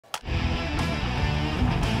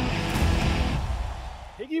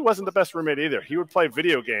Higgy wasn't the best roommate either. He would play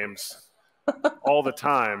video games all the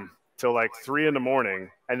time till like 3 in the morning,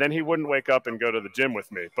 and then he wouldn't wake up and go to the gym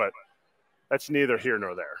with me. But that's neither here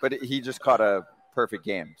nor there. But he just caught a perfect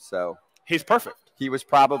game, so he's perfect. He was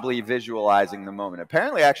probably visualizing the moment.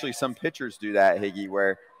 Apparently, actually, some pitchers do that, Higgy,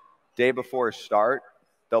 where day before a start,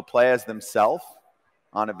 they'll play as themselves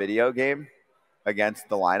on a video game against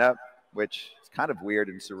the lineup, which is kind of weird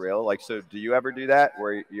and surreal. Like, so do you ever do that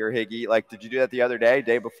where you're Higgy? Like, did you do that the other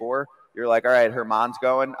day before? You're like, all right, Herman's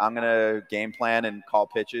going. I'm going to game plan and call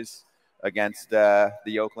pitches against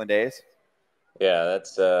the Oakland A's. Yeah,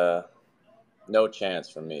 that's no chance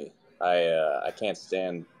for me. I can't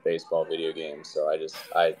stand baseball video games, so I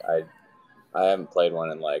haven't played one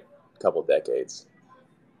in like a couple decades.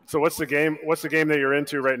 So what's the game that you're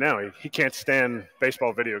into right now? He can't stand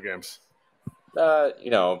baseball video games.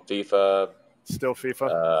 FIFA. Still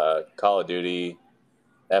FIFA? Call of Duty,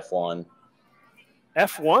 F1.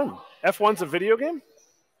 F1? F1's a video game?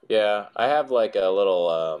 Yeah, I have like a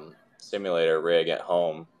little simulator rig at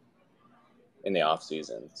home in the off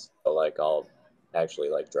season, so like I'll actually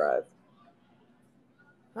like drive.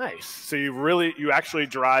 Nice. So you actually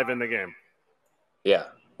drive in the game? Yeah.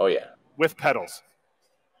 Oh yeah. With pedals?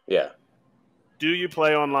 Yeah. Do you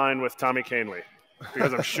play online with Tommy Canely?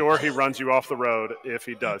 Because I'm sure he runs you off the road if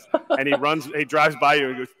he does. And he drives by you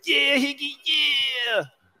and goes, yeah, Higgy, yeah.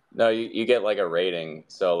 No, you get like a rating.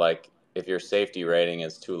 So like if your safety rating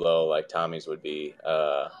is too low, like Tommy's would be,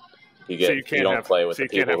 you don't play with the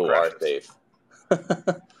people who are safe.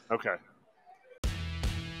 Okay.